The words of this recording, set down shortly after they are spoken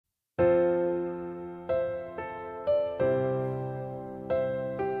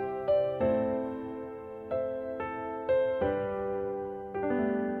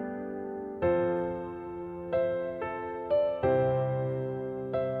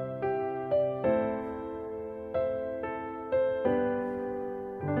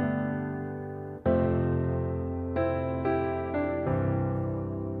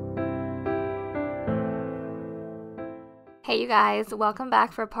Hey you guys, welcome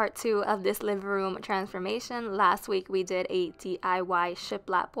back for part 2 of this living room transformation. Last week we did a DIY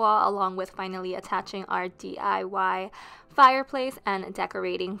shiplap wall along with finally attaching our DIY fireplace and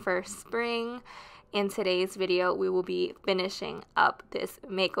decorating for spring. In today's video we will be finishing up this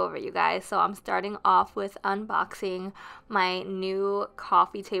makeover, you guys. So I'm starting off with unboxing my new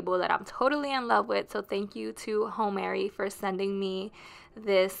coffee table that I'm totally in love with. So thank you to Homary for sending me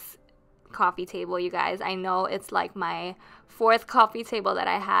this coffee table, you guys. I know it's like my 4th coffee table that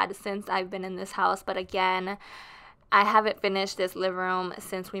I had since I've been in this house, but again, I haven't finished this living room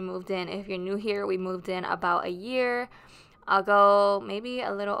since we moved in. If you're new here, we moved in about a year ago, maybe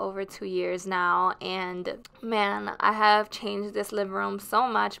a little over 2 years now, and man, I have changed this living room so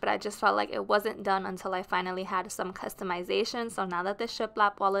much, but I just felt like it wasn't done until I finally had some customization. So now that the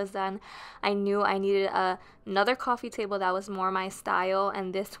shiplap wall is done, I knew I needed another coffee table that was more my style,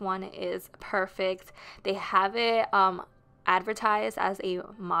 and this one is perfect. They have it advertised as a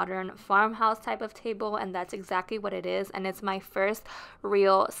modern farmhouse type of table, and that's exactly what it is, and it's my first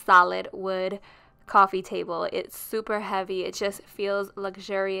real solid wood coffee table. It's super heavy, it just feels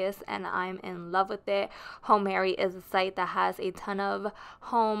luxurious, and I'm in love with it. Homary is a site that has a ton of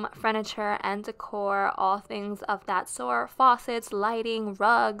home furniture and decor, all things of that sort, faucets, lighting,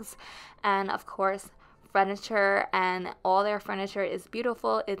 rugs, and of course furniture, and all their furniture is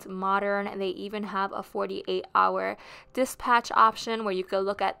beautiful. It's modern, and they even have a 48-hour dispatch option where you could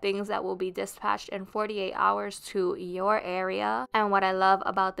look at things that will be dispatched in 48 hours to your area. And what I love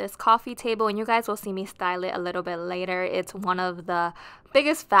about this coffee table, and you guys will see me style it a little bit later, it's one of the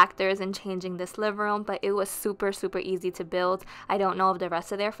biggest factors in changing this living room, but it was super easy to build. I don't know if the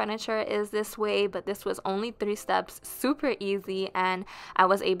rest of their furniture is this way, but this was only 3 steps, super easy, and I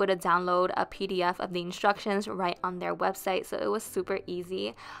was able to download a PDF of the instructions right on their website, so it was super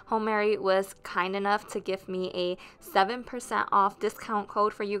easy. Homary was kind enough to give me a 7% off discount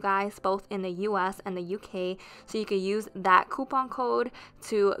code for you guys, both in the US and the UK, so you could use that coupon code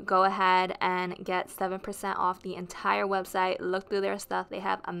to go ahead and get 7% off the entire website. Look through their stuff. They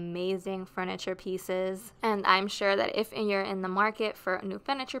have amazing furniture pieces, and I'm sure that if you're in the market for a new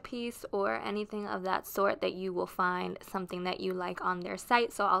furniture piece or anything of that sort, that you will find something that you like on their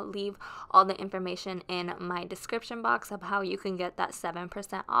site. So I'll leave all the information in my description box of how you can get that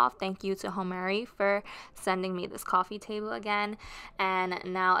 7% off. Thank you to Homary for sending me this coffee table again. And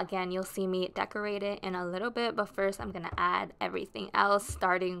now again, you'll see me decorate it in a little bit, but first I'm gonna add everything else,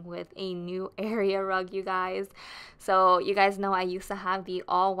 starting with a new area rug, you guys. So you guys know I used to have the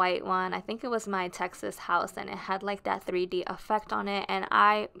all white one. I think it was my Texas house, and it had like that 3D effect on it, and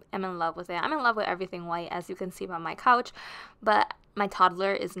I am in love with it. I'm in love with everything white, as you can see by my couch, but my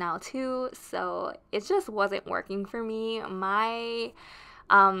toddler is now 2, so it just wasn't working for me. My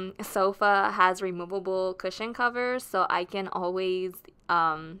sofa has removable cushion covers, so I can always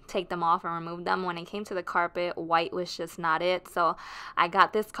take them off and remove them. When it came to the carpet, white was just not it, so I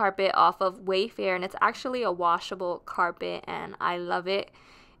got this carpet off of Wayfair, and it's actually a washable carpet, and I love it.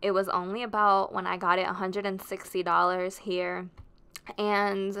 It was only about, when I got it, $160 here,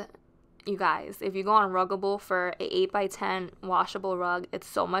 and you guys, if you go on Ruggable for a 8x10 washable rug, it's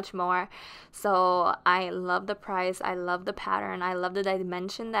so much more. So I love the price, I love the pattern, I love the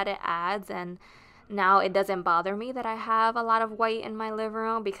dimension that it adds, and now it doesn't bother me that I have a lot of white in my living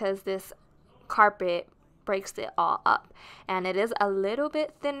room because this carpet breaks it all up. And it is a little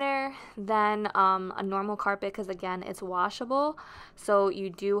bit thinner than a normal carpet because again, it's washable, so you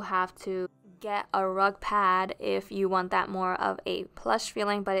do have to get a rug pad if you want that more of a plush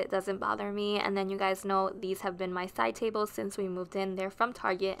feeling, but it doesn't bother me. And then you guys know these have been my side tables since we moved in. They're from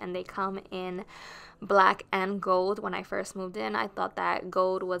Target, and they come in black and gold. When I first moved in, I thought that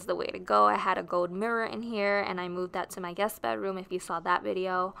gold was the way to go. I had a gold mirror in here, and I moved that to my guest bedroom, if you saw that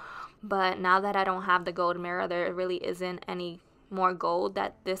video. But now that I don't have the gold mirror, there really isn't any more gold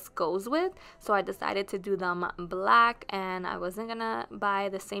that this goes with, so I decided to do them black, and I wasn't gonna buy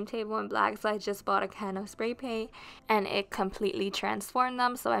the same table in black, so I just bought a can of spray paint, and it completely transformed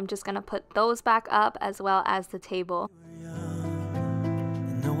them. So I'm just gonna put those back up as well as the table.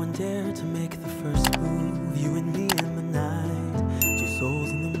 And no one dared to make the first move. You and me in the night, 2 souls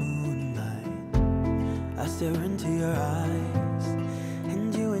in the moonlight. I stare into your eyes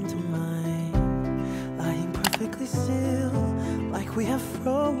and you into mine, lying perfectly still, like we have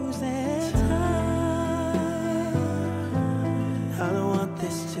frozen time. I don't want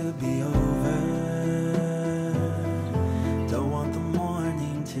this to be over, don't want the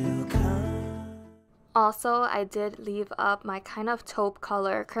morning to come. Also, I did leave up my kind of taupe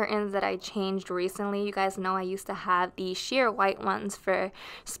color curtains that I changed recently. You guys know I used to have the sheer white ones for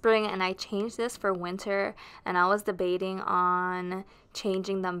spring, and I changed this for winter, and I was debating on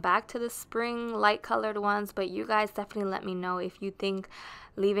changing them back to the spring light colored ones, but you guys definitely let me know if you think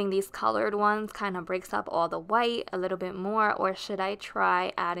leaving these colored ones kind of breaks up all the white a little bit more, or should I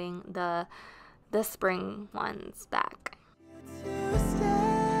try adding the spring ones back.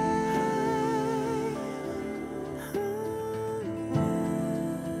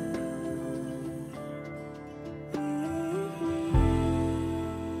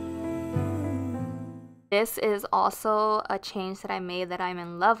 This is also a change that I made that I'm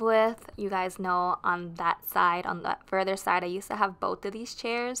in love with. You guys know on that side, on that further side, I used to have both of these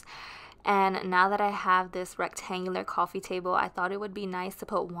chairs. And now that I have this rectangular coffee table, I thought it would be nice to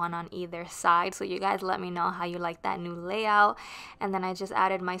put one on either side. So you guys let me know how you like that new layout. And then I just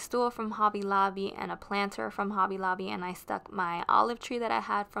added my stool from Hobby Lobby and a planter from Hobby Lobby, and I stuck my olive tree that I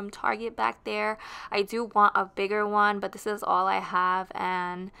had from Target back there. I do want a bigger one, but this is all I have,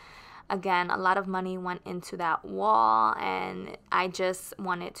 and again, a lot of money went into that wall, and I just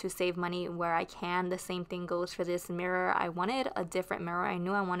wanted to save money where I can. The same thing goes for this mirror. I wanted a different mirror. I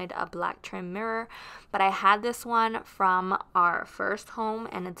knew I wanted a black trim mirror, but I had this one from our first home,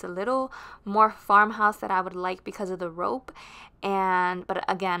 and it's a little more farmhouse that I would like because of the rope. But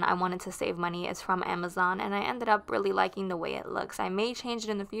again, I wanted to save money. It's from Amazon, and I ended up really liking the way it looks. I may change it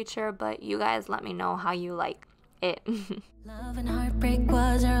in the future, but you guys let me know how you like it. Love and heartbreak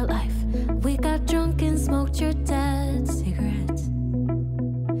was our life. We got drunk and smoked your dad's cigarettes.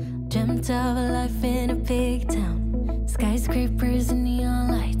 Dreamt of a life in a big town, skyscrapers and neon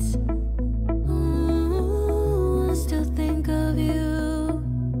lights. Ooh, I still think of you.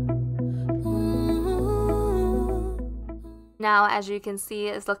 Now, as you can see,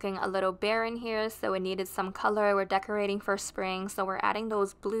 it's looking a little bare in here, so it needed some color. We're decorating for spring, so we're adding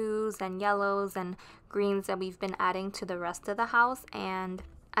those blues and yellows and greens that we've been adding to the rest of the house. And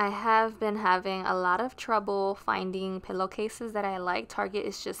I have been having a lot of trouble finding pillowcases that I like. Target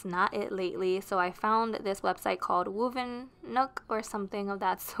is just not it lately, so I found this website called withme or something of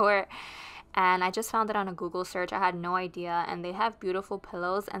that sort. And I just found it on a Google search. I had no idea, and they have beautiful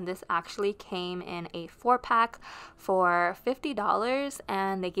pillows, and this actually came in a 4-pack for $50,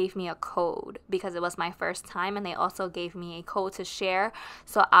 and they gave me a code because it was my first time, and they also gave me a code to share,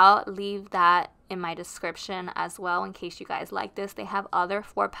 so I'll leave that in my description as well in case you guys like this. They have other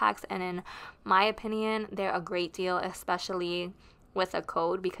 4-packs, and in my opinion, they're a great deal, especially with a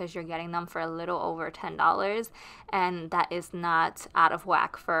code, because you're getting them for a little over $10, and that is not out of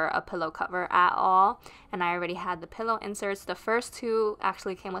whack for a pillow cover at all. And I already had the pillow inserts. The first 2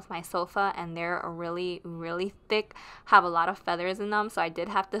 actually came with my sofa, and they're really thick, have a lot of feathers in them, so I did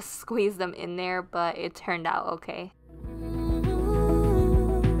have to squeeze them in there, but it turned out okay.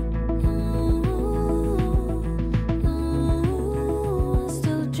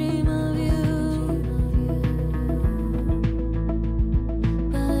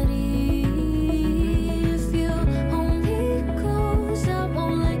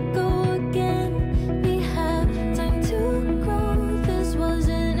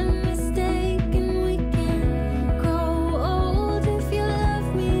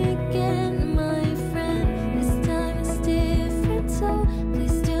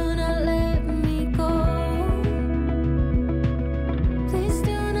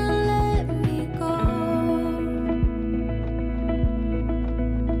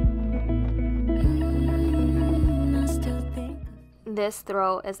 This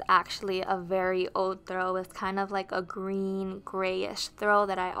throw is actually a very old throw. It's kind of like a green grayish throw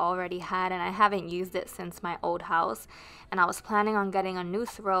that I already had, and I haven't used it since my old house. And I was planning on getting a new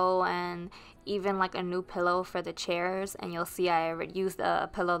throw and even like a new pillow for the chairs, and you'll see I already used a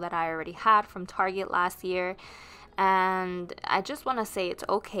pillow that I already had from Target last year. And I just want to say it's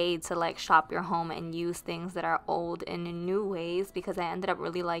okay to like shop your home and use things that are old in new ways, because I ended up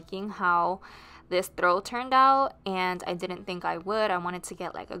really liking how this throw turned out, and I didn't think I would. I wanted to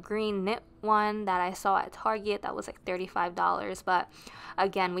get like a green knit one that I saw at Target that was like $35, but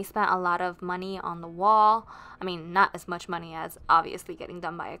again, we spent a lot of money on the wall. I mean, not as much money as obviously getting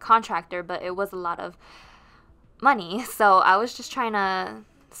done by a contractor, but it was a lot of money, so I was just trying to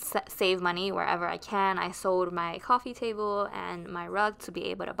save money wherever I can. I sold my coffee table and my rug to be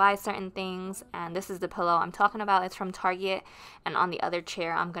able to buy certain things, and this is the pillow I'm talking about. It's from Target, and on the other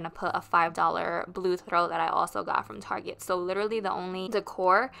chair I'm gonna put a $5 blue throw that I also got from Target. So literally the only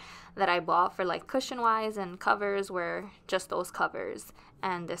decor that I bought for like cushion wise and covers were just those covers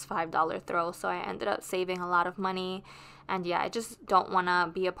and this $5 throw. So I ended up saving a lot of money, And yeah, I just don't want to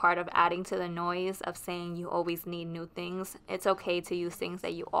be a part of adding to the noise of saying you always need new things. It's okay to use things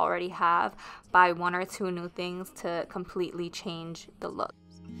that you already have, buy 1 or 2 new things to completely change the look.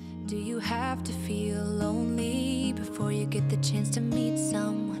 Do you have to feel lonely before you get the chance to meet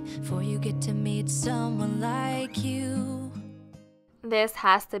someone, before you get to meet someone like you? This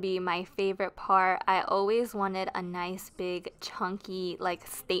has to be my favorite part. I always wanted a nice big chunky like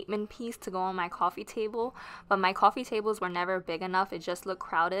statement piece to go on my coffee table, but my coffee tables were never big enough. It just looked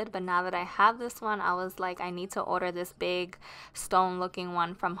crowded. But now that I have this one, I was like, I need to order this big stone looking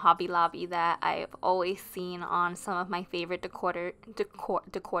one from Hobby Lobby that I've always seen on some of my favorite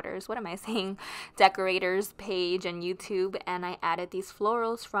decorators, what am I saying, decorators page and YouTube. And I added these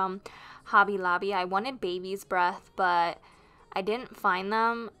florals from Hobby Lobby. I wanted baby's breath, but I didn't find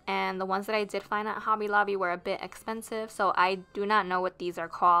them, and the ones that I did find at Hobby Lobby were a bit expensive, so I do not know what these are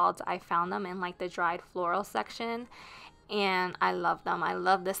called. I found them in like the dried floral section, and I love them. I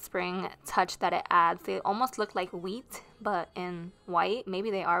love the spring touch that it adds. They almost look like wheat, but in white.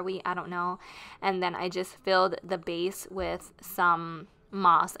 Maybe they are wheat, I don't know. And then I just filled the base with some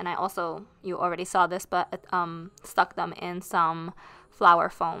moss, and I also, you already saw this, but stuck them in some flower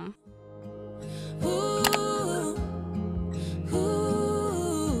foam.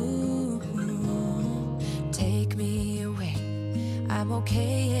 I'm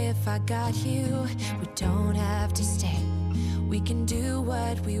okay if I got you. We don't have to stay. We can do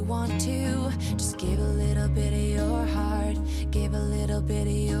what we want to. Just give a little bit of your heart. Give a little bit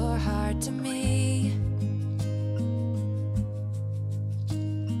of your heart to me.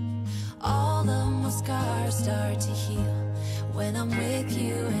 All of my scars start to heal when I'm with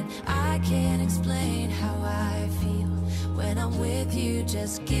you, and I can't explain how I feel when I'm with you.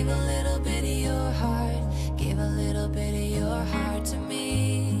 Just give a little bit of your heart. Give a little bit of your heart to me.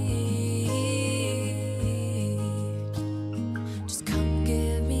 Just come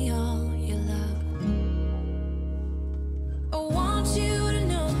give me all your love. I want you to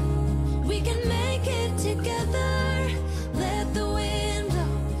know we can make it together. Let the wind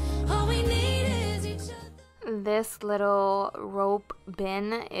blow. All we need is each other. This little rope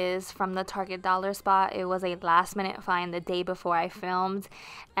bin is from the Target dollar spot. It was a last minute find the day before I filmed,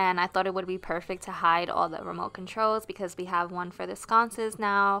 and I thought it would be perfect to hide all the remote controls because we have one for the sconces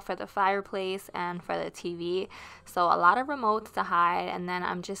now, for the fireplace, and for the TV. So a lot of remotes to hide, and then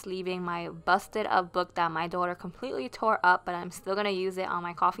I'm just leaving my busted up book that my daughter completely tore up, but I'm still gonna use it on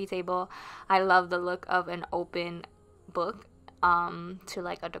my coffee table. I love the look of an open book to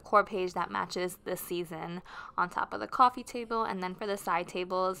like a decor page that matches the season on top of the coffee table. And then for the side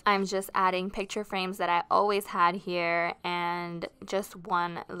tables, I'm just adding picture frames that I always had here and just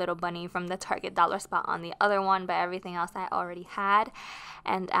one little bunny from the Target dollar spot on the other one, but everything else I already had.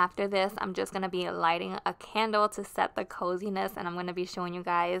 And after this, I'm just going to be lighting a candle to set the coziness, and I'm going to be showing you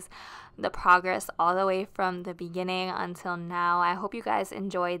guys the progress all the way from the beginning until now. I hope you guys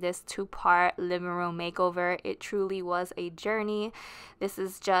enjoyed this 2-part living room makeover. It truly was a journey. This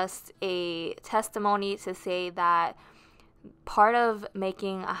is just a testimony to say that part of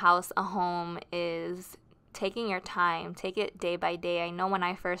making a house a home is taking your time. Take it day by day. I know when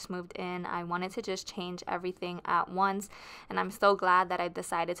I first moved in, I wanted to just change everything at once, and I'm so glad that I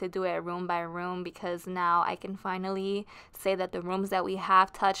decided to do it room by room, because now I can finally say that the rooms that we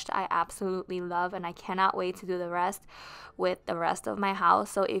have touched I absolutely love, and I cannot wait to do the rest with the rest of my house.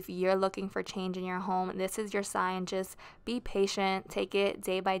 So if you're looking for change in your home, this is your sign. Just be patient, take it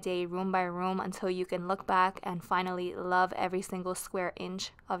day by day, room by room, until you can look back and finally love every single square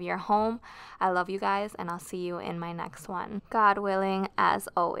inch of your home. I love you guys, and I'll see you in my next one, God willing, as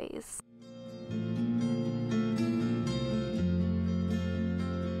always.